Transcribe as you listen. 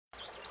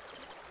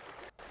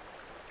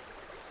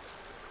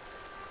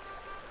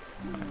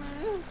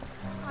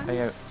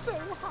I'm so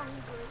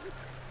hungry.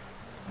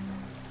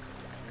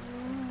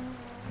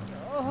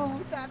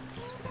 Oh, that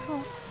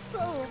smells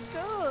so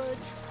good.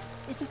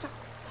 Is it a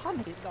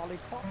honey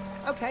lollipop?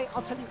 Okay,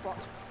 I'll tell you what.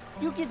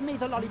 You give me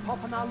the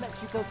lollipop and I'll let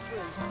you go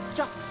through.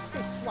 Just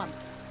this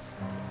once.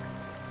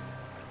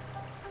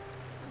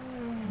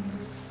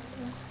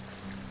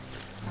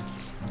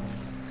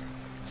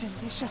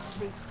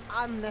 Deliciously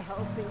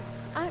unhealthy.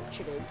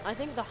 Actually, I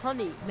think the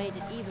honey made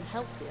it even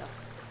healthier.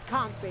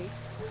 Can't be.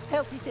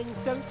 Healthy things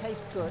don't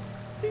taste good.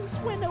 Since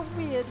when are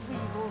weird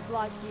weasels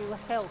like you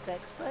health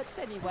experts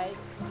anyway?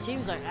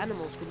 Seems like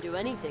animals can do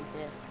anything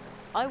here.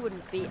 I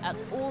wouldn't be at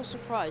all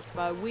surprised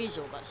by a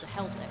weasel that's a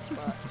health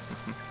expert.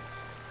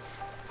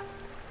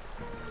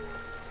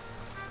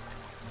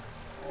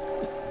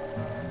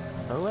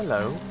 Oh,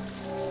 hello.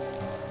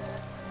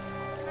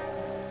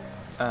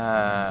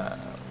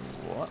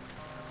 What?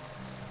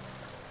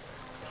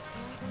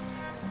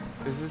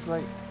 Is this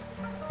like...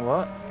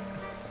 What?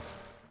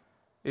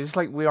 Is this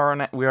like we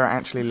are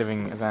actually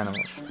living as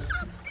animals?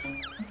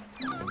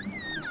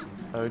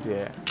 Oh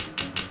dear.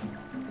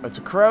 Oh, it's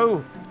a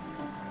crow!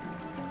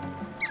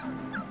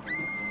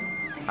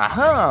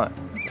 Aha!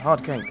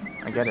 Hard cake.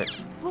 I get it.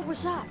 What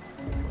was that?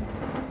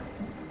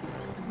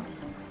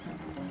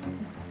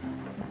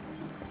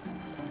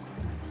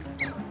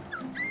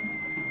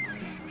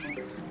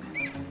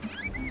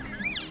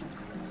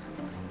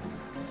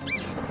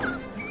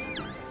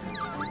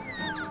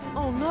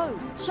 Oh no!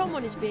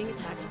 Someone is being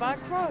attacked by a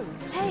crow!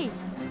 Hey!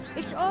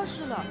 It's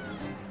Ursula!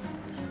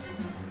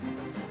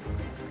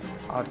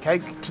 Hard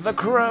cake to the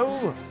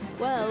crow!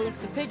 Well, if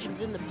the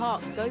pigeons in the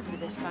park go for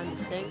this kind of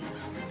thing...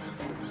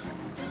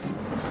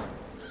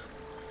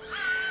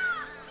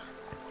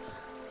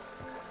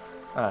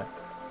 Oh.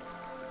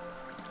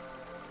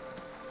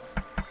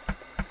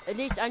 At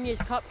least Anya's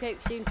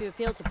cupcakes seem to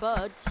appeal to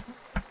birds.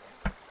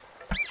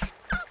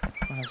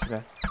 What else is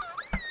there?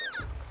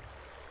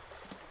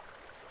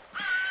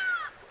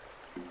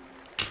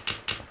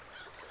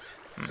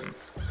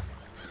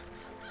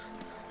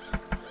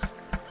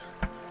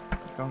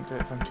 Can't do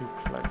it if I'm too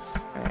close,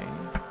 eh?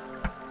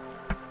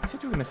 You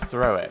said you were going to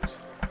throw it.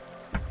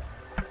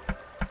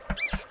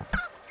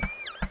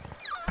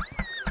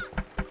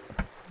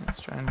 Let's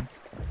try and...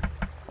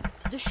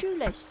 The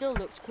shoelace still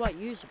looks quite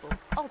usable.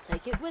 I'll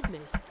take it with me.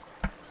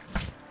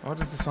 What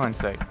does the sign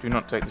say? Do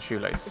not take the The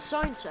shoelace.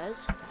 sign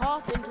says,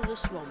 path into the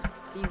swamp.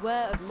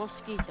 Beware of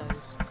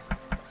mosquitoes.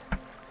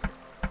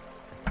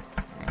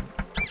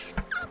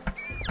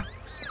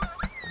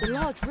 The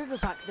large river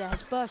back there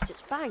has burst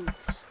its banks.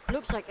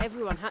 Looks like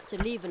everyone had to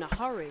leave in a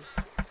hurry.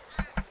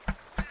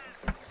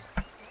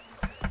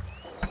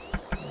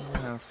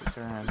 What else that's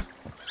around?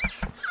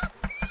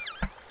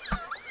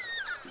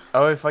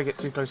 Oh, if I get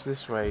too close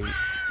this way,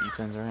 he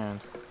turns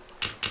around.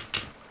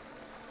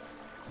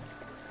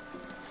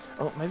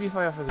 Oh, maybe if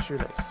I offer the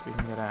shoelace, we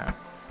can get out.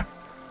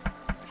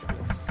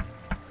 Shoelace.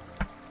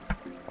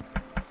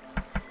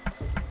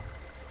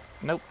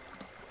 Nope.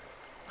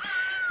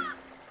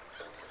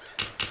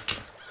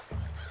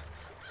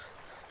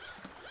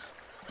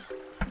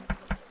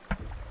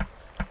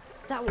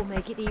 That will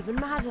make it even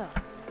madder.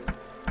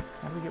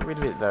 How do we get rid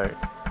of it, though?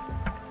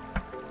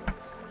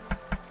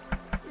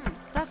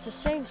 That's the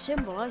same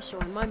symbol I saw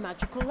in my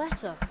magical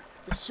letter.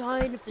 The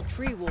sign of the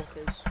tree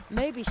walkers.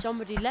 Maybe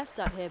somebody left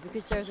that here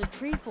because there's a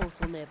tree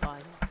portal nearby.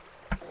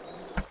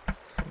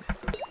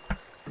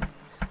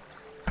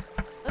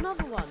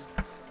 Another one.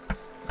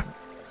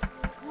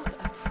 What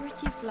a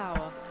pretty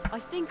flower. I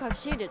think I've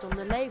seen it on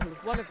the label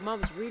of one of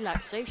Mum's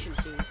relaxation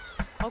teas.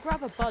 I'll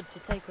grab a bud to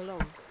take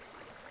along.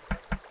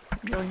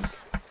 Yoink.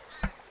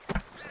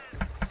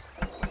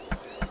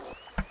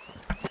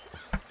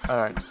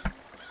 Alright.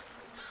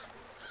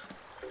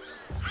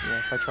 Yeah,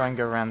 if I try and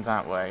go around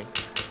that way.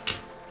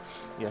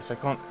 Yes, I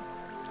can't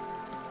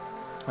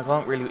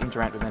really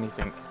interact with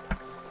anything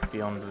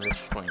beyond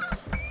this point.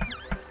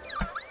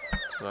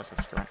 So that's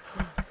what's going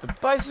on. The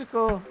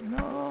bicycle!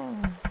 No!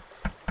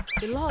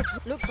 The large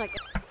looks like...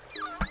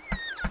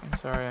 I'm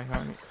sorry, I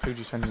can't.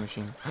 Fuji's vending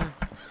machine.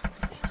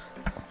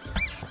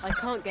 I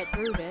can't get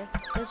through here.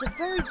 There's a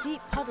very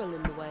deep puddle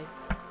in the way.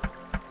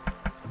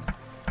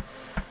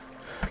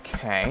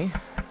 Okay,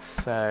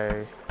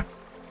 so...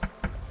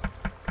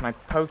 Can I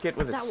poke it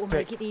with a That stick? will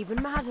make it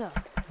even madder.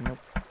 Nope.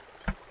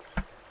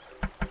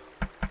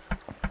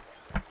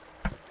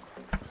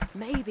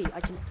 Maybe I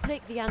can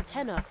flick the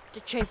antenna to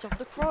chase off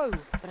the crow,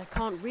 but I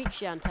can't reach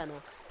the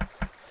antenna.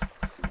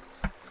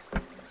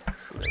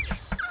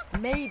 Shoelace.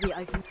 Maybe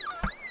I can...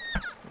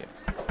 Yep.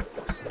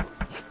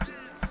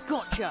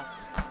 Gotcha!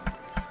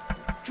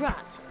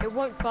 Drat, it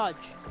won't budge.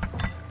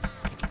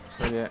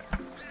 So yeah.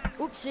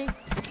 Oopsie.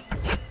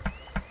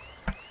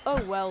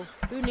 Oh well,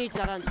 who needs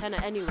that antenna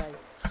anyway?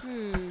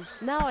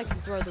 Now I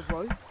can throw the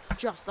rope,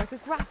 just like a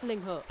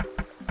grappling hook.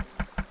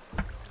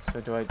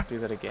 So do I do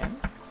that again?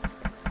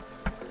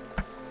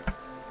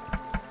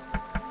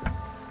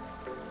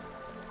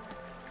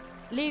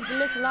 Leave the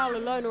little owl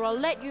alone or I'll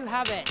let you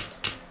have it.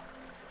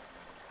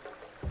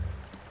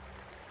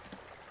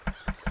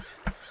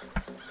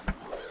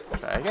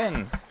 Try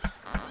again.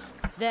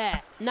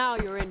 There, now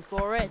you're in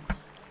for it.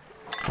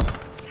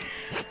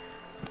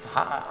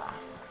 Ha!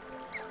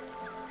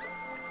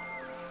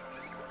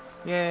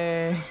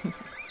 Yay!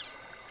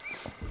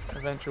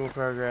 Eventual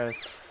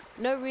progress.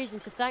 No reason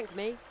to thank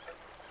me.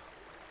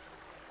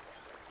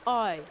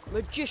 I,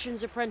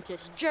 Magician's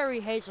Apprentice, Jerry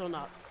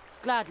Hazelnut,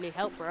 gladly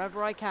help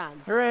wherever I can.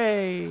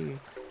 Hooray!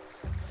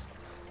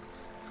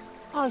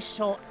 I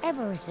saw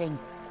everything.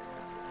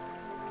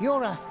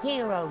 You're a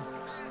hero.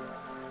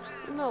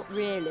 Not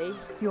really.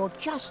 You're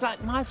just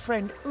like my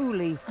friend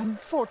Uli.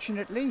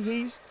 Unfortunately,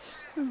 he's...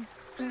 Oh,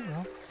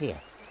 well.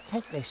 Here,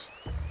 take this.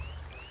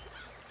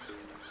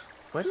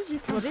 Where did you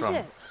come What from? is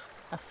it?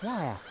 A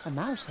flyer. A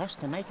mouse has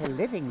to make a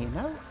living, you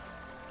know.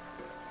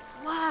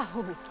 Wow!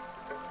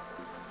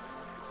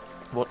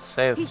 What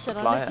saith He the said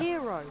I'm flyer? a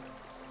hero.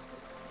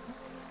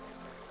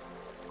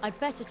 I'd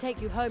better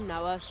take you home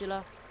now,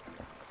 Ursula.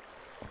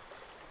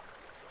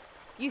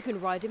 You can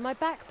ride in my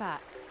backpack.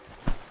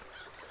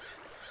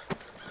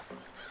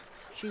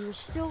 She was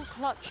still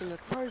clutching a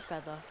crow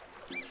feather.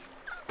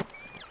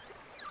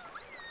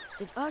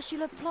 Did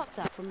Ursula pluck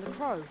that from the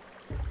crow?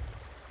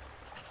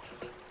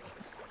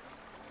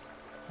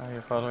 Oh,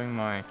 you're following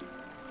my...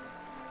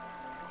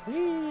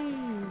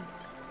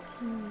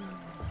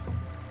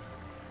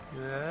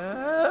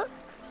 Yeah.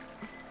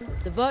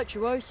 The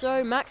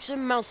virtuoso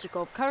Maxim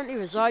Mousikov currently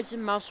resides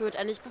in Mousewood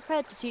and is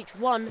prepared to teach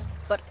one,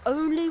 but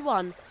only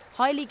one,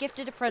 highly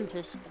gifted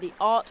apprentice the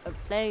art of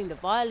playing the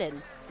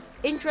violin.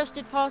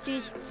 Interested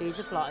parties, please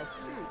apply.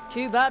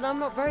 Too bad I'm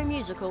not very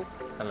musical.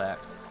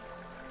 Alas.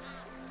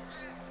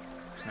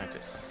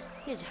 Notice.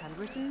 Here's a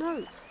handwritten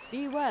note.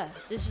 Beware,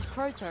 this is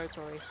crow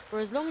territory. For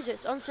as long as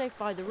it's unsafe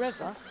by the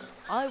river,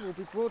 I will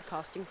be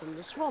broadcasting from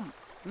the swamp.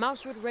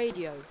 Mousewood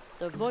Radio.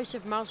 The voice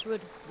of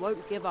Mousewood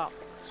won't give up.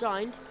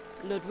 Signed,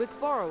 Ludwig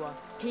Borrower.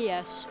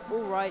 P.S.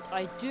 Alright,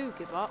 I do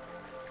give up.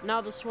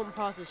 Now the swamp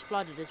path is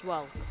flooded as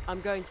well.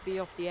 I'm going to be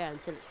off the air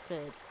until it's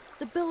cleared.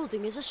 The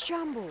building is a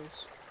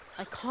shambles.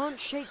 I can't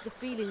shake the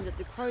feeling that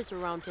the crows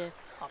around here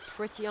are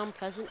pretty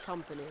unpleasant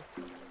company.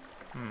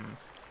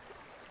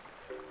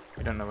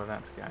 We don't know where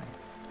that's going.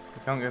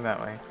 We can't go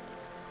that way.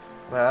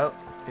 Well,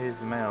 here's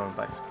the mail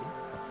bicycle.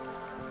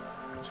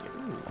 Actually,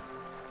 ooh.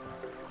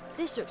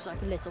 This looks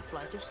like a little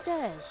flight of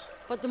stairs,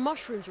 but the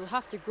mushrooms will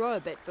have to grow a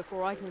bit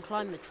before I can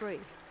climb the tree.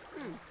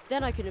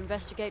 Then I can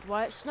investigate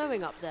why it's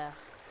snowing up there.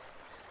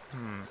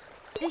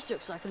 This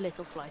looks like a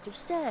little flight of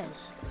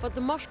stairs, but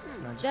the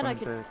mushroom. I just Then I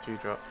wanted can. the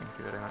dewdrop, thank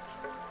you very much.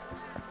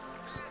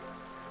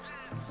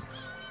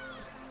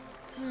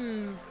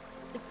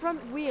 The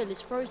front wheel is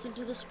frozen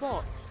to the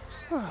spot.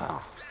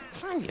 Oh,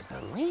 can you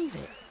believe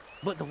it?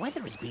 But the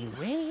weather has been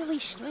really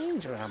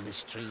strange around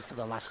this tree for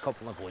the last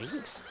couple of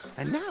weeks.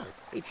 And now,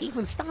 it's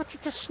even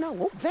started to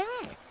snow up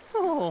there.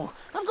 Oh,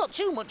 I've got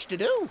too much to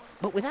do.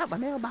 But without my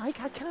mail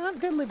bike, I can't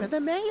deliver the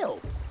mail.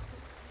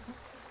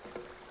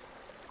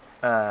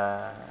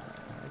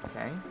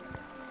 Okay.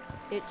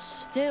 It's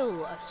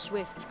still a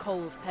swift,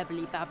 cold,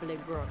 pebbly, babbling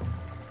brook.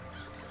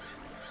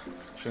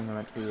 Assume there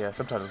meant to be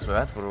subtitles for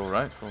that, but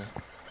alright. Well,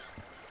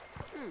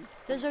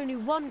 There's only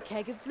one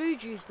keg of blue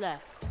juice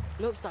left.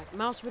 Looks like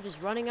Mousewood is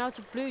running out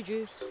of blue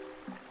juice.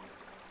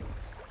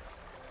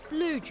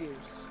 Blue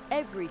juice.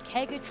 Every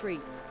keg a treat.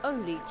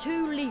 Only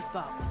 2 leaf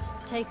bucks.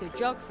 Take a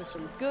jug for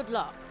some good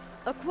luck.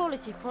 A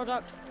quality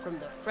product from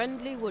the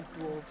friendly wood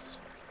dwarves.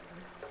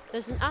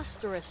 There's an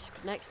asterisk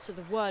next to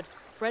the word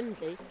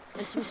friendly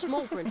and some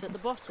small print at the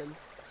bottom.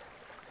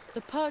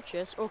 The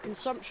purchase or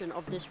consumption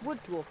of this wood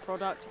dwarf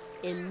product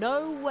in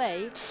no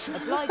way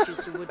obliges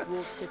the wood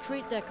dwarf to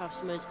treat their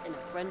customers in a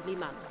friendly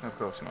manner. of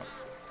course not.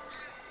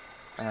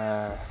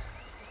 I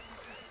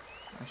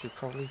should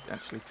probably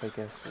actually take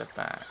a step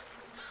back.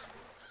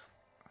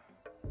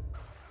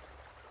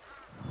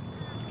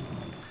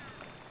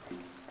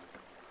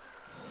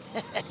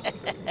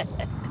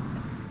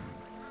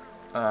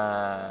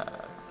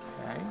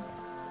 Okay.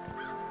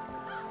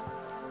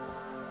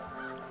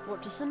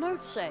 What does the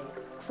note say?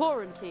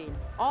 Quarantine.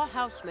 Our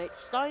housemate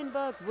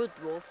Steinberg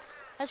Wooddwarf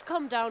has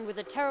come down with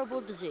a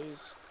terrible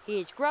disease. He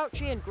is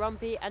grouchy and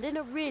grumpy and in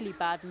a really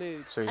bad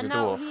mood. So he's and a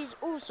now dwarf. he is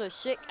also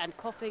sick and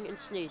coughing and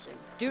sneezing.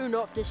 Do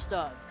not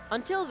disturb.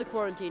 Until the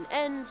quarantine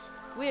ends,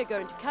 we are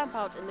going to camp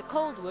out in the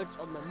cold woods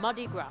on the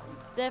muddy ground.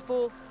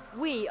 Therefore,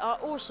 we are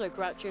also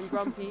grouchy and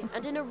grumpy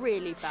and in a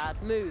really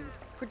bad mood.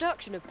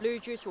 Production of blue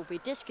juice will be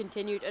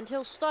discontinued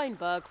until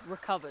Steinberg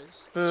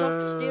recovers.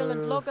 Soft steel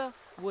and logger,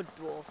 wood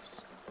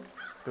dwarfs.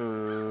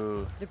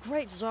 Boo. The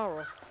Great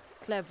Zaroff,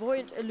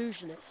 clairvoyant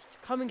illusionist,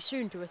 coming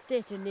soon to a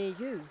theatre near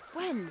you.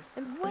 When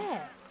and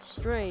where?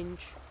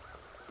 Strange.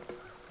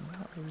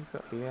 What have we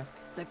got here?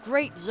 The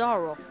Great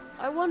Zaroff.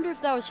 I wonder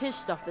if that was his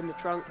stuff in the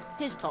trunk,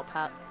 his top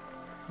hat.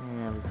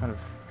 Yeah, we kind of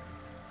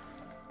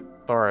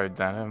borrowed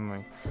that, haven't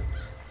we?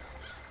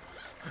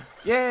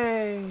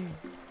 Yay!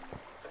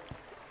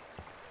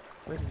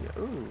 Where did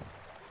you? Ooh,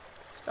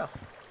 stuff.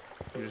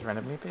 You just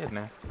randomly appeared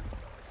now.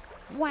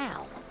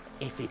 Well,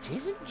 if it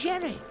isn't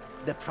Jerry,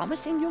 the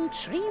promising young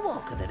tree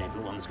walker that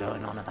everyone's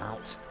going on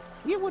about.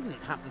 You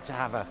wouldn't happen to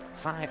have a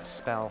fire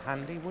spell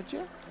handy, would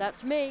you?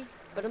 That's me,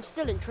 but I'm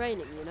still in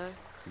training, you know.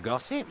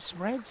 Gossip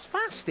spreads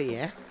fast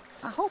here.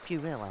 I hope you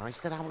realise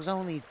that I was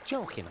only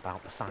joking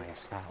about the fire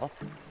spell.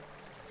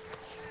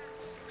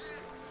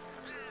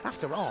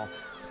 After all,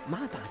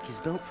 my bike is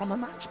built from a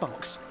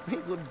matchbox.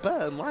 It would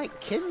burn like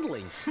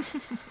kindling.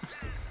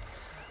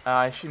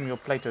 I assume you're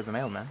Plato the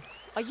mailman.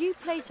 Are you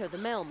Plato the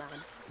mailman?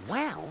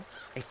 Well,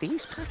 if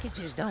these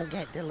packages don't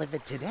get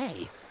delivered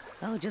today,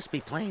 I'll just be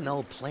plain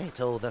old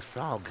Plato the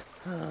frog.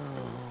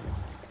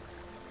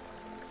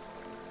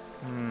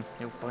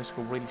 Your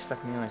bicycle really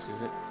stuck in the ice,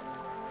 is it?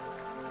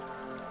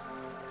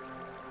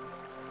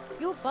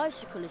 Your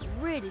bicycle is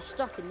really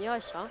stuck in the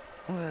ice, huh?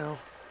 Well,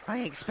 I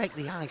expect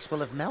the ice will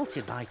have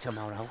melted by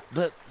tomorrow,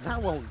 but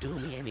that won't do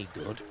me any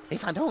good.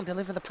 If I don't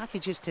deliver the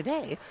packages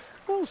today,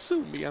 I'll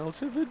soon be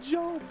out of a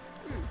job.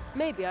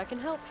 Maybe I can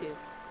help you.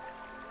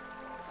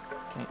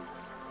 Okay.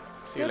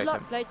 See you Good later.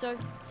 luck, Plato.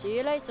 See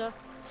you later.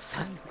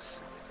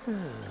 Thanks.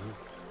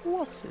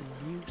 What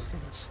a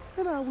nuisance.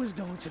 And I was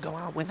going to go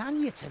out with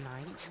Anya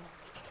tonight.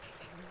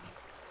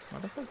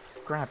 What if I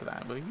grab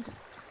that, will you?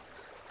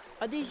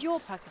 Are these your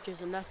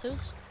packages and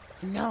letters?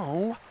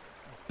 No,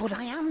 but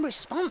I am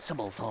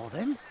responsible for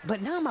them.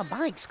 But now my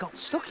bike's got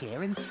stuck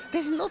here and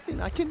there's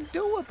nothing I can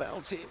do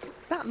about it.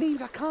 That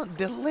means I can't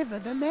deliver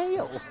the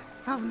mail.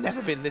 I've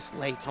never been this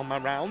late on my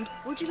round.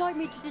 Would you like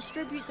me to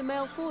distribute the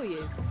mail for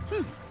you?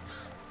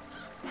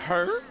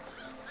 Her?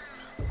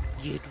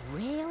 You'd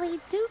really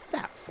do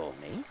that for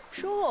me?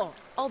 Sure.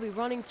 I'll be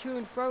running to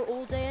and fro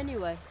all day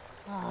anyway.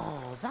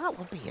 Oh, that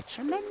would be a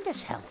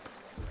tremendous help.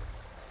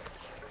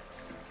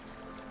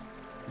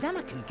 Then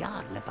I can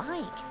garden a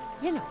bike.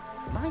 You know,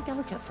 my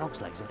delicate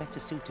frog's legs are better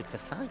suited for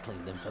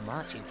cycling than for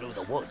marching through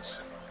the woods.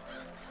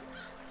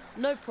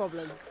 No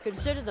problem.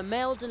 Consider the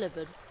mail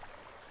delivered.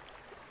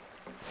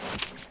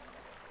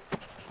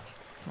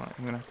 Right,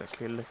 I'm gonna have to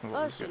actually look at what we've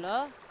got.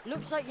 Ursula,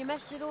 looks like you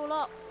messed it all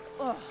up.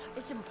 Oh,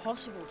 it's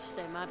impossible to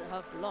stay mad at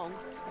her for long.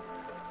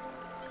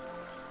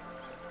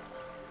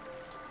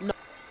 No.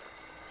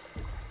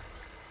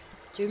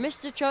 To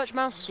Mr.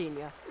 Churchmouse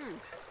Sr.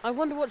 I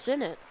wonder what's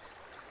in it.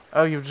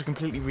 Oh, you've just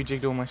completely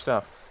rejigged all my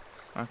stuff.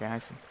 Okay, I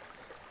see.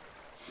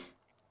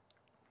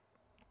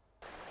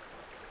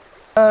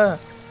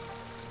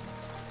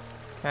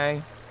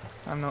 Okay,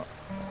 I'm not...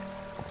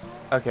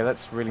 Okay,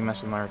 that's really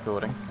messed with my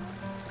recording.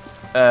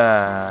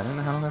 I don't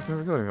know how long I've been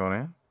recording for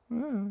now.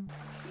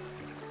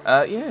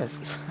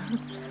 Yes.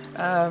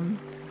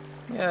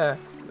 Yeah,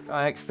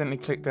 I accidentally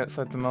clicked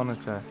outside the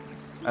monitor.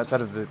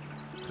 Outside of the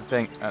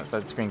thing,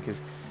 outside the screen,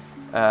 because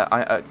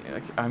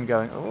I'm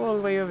going all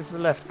the way over to the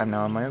left. I'm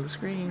now on my other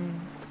screen.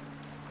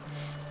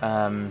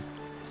 And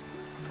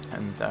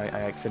I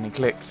accidentally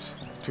clicked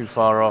too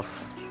far off.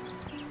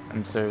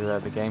 And so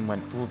the game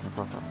went...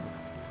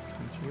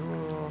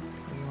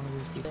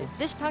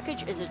 This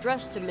package is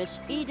addressed to Miss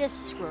Edith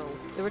Squirrel.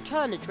 The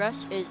return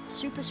address is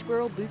Super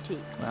Squirrel Boutique.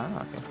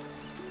 Ah, okay.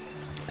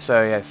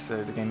 So yes,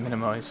 the game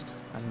minimised,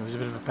 and there was a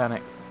bit of a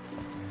panic.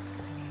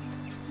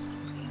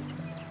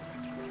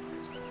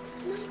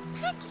 My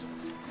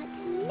package, at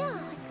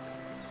last!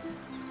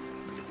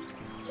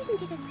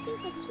 Isn't it a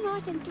super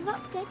smart and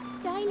drop-dead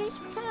stylish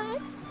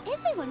purse?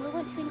 Everyone will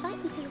want to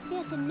invite me to the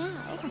theatre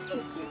now. Thank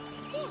you.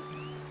 Here,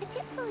 a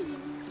tip for you.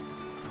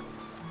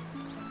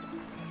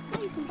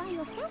 Now you can buy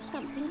yourself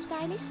something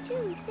stylish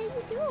too, though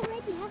you do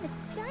already have a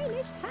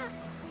stylish hat.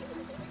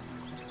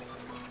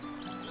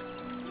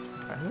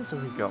 Right, what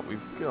have we got?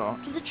 We've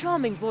got... To the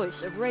charming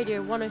voice of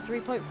Radio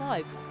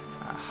 103.5.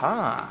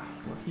 Aha!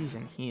 Well, he's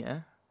in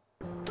here.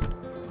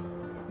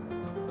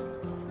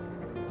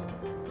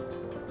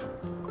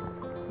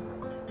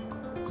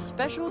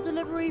 Special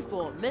delivery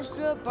for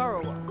Mr.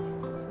 Burrower.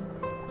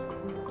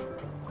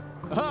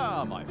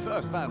 Ah, my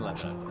first fan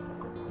letter.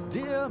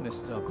 Dear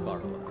Mr.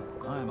 Burrower,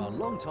 I am a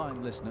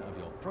long-time listener of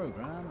your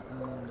programme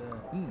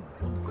and,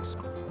 wonderfully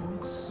speaking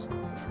voice,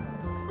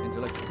 true,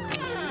 intellectual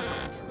commentary,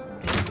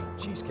 true,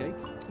 cheesecake.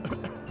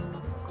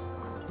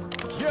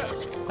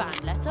 Yes!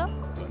 Fan letter?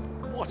 But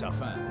what a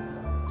fan!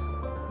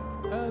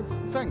 As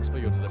thanks for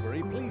your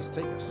delivery, please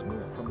take a small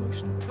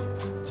promotional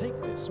gift.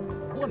 Take this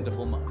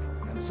wonderful mug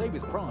and say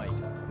with pride,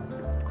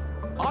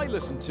 I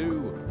listen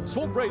to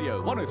Swamp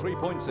Radio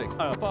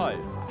 103.6,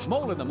 5.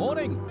 Mole in the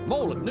morning,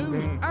 mole at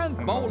noon, and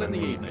mole in the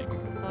evening.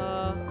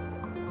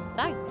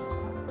 Thanks.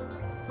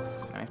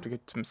 I have to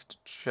get to Mr.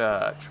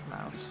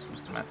 Churchmouse.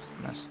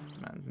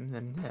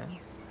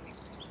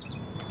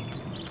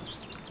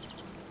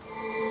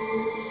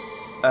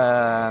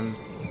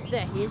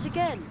 There he is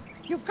again.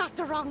 You've got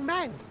the wrong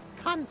man.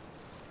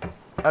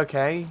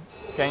 Okay.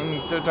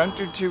 Okay, don't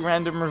do two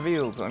random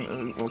reveals.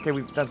 Okay,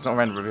 that's not a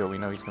random reveal. We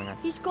know he's going on.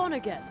 He's gone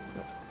again.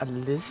 A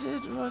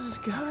lizard? What is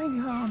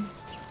going on?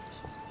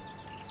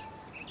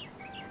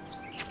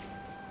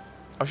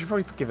 I should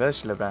probably give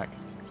Ursula back.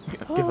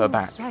 Give her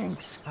back.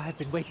 Thanks. I've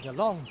been waiting a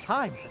long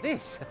time for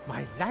this.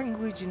 My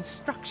language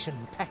instruction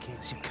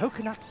package.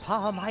 Coconut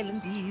Palm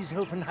Islandese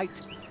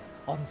overnight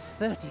on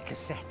 30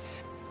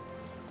 cassettes.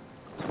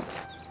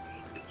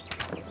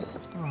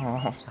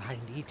 Oh. I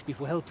need to be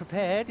well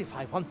prepared if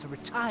I want to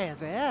retire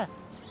there.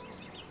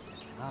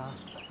 Are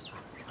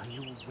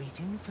you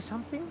waiting for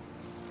something?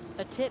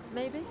 A tip,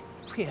 maybe?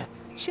 We're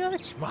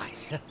church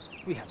mice.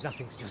 We have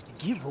nothing to just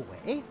give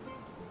away.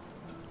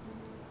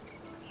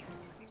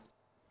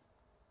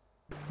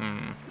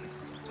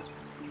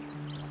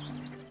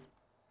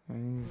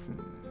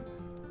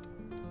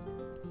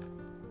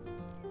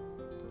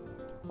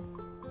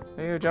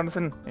 Here,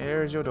 Jonathan.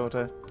 Here is your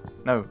daughter.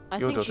 No, I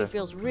your think daughter. she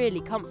feels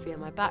really comfy in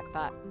my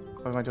backpack.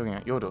 What am I talking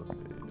about? Your daughter.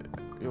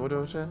 Your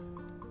daughter?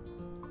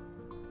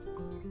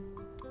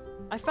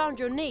 I found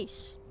your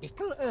niece.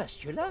 Little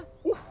Ursula?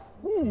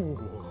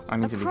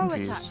 I'm A easily crow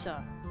confused. attacked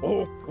her.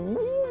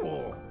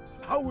 Oh,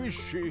 how is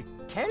she?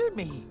 Tell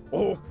me.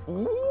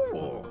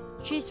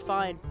 She's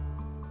fine.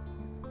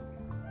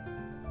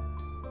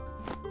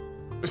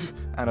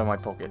 Out of my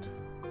pocket.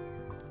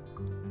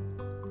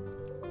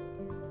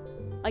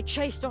 I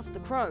chased off the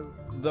crow.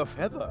 The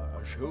feather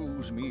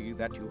shows me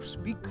that you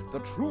speak the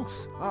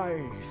truth.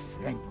 I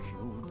thank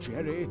you,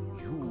 Jerry.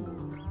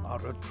 You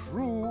are a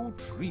true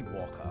tree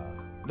walker.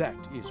 That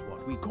is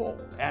what we call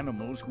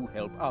animals who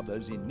help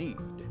others in need.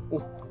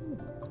 Oh.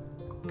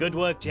 Good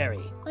work,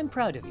 Jerry. I'm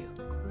proud of you.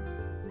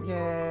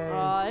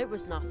 Yay. It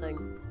was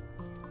nothing.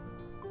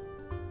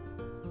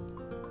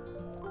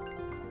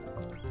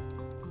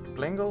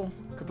 Kablingle,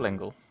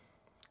 kablingle,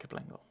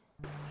 kablingle.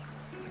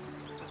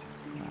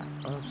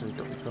 What else have we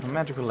got? We've got a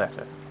magical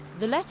letter.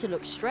 The letter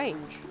looks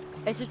strange.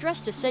 It's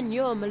addressed to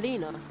Senor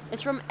Molina.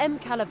 It's from M.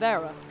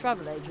 Calavera,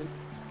 travel agent.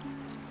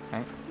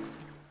 Okay.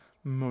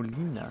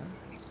 Molina.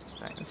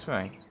 Right, that's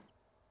right.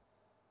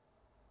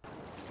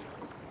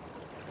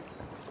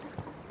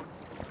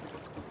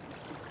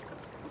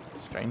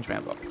 Strange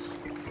mailbox.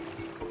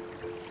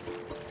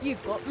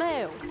 You've got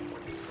mail.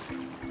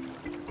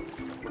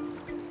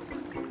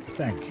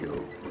 Thank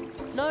you.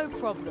 No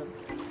problem.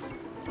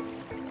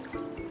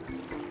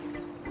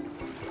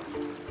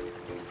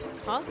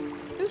 Huh?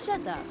 Who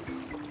said that?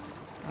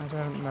 I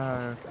don't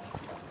know.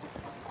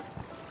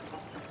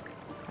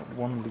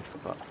 One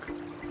leaf buck.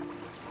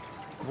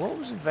 What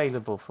was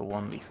available for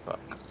one leaf buck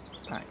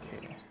back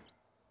here?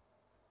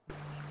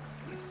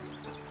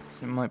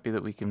 So it might be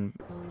that we're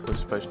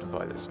supposed to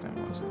buy this now.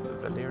 What was it? The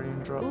Valerian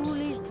drops?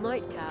 Ooley's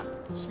nightcap.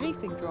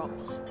 Sleeping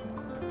drops.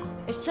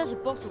 It says a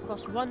bottle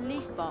costs 1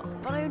 leaf buck,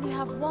 but I only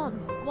have one.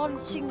 One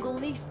single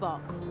leaf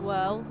buck.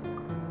 Well...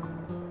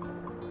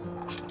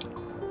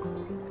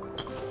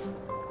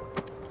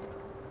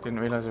 Didn't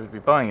realise I would be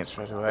buying it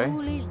straight away.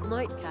 Ooley's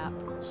nightcap.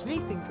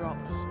 Sleeping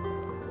drops.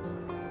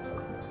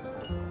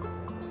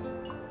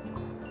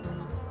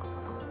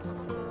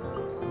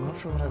 I'm not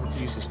sure what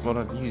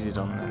I'd use it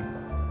on then.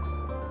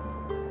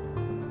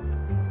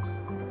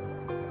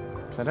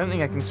 So I don't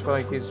think I can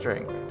spike his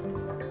drink.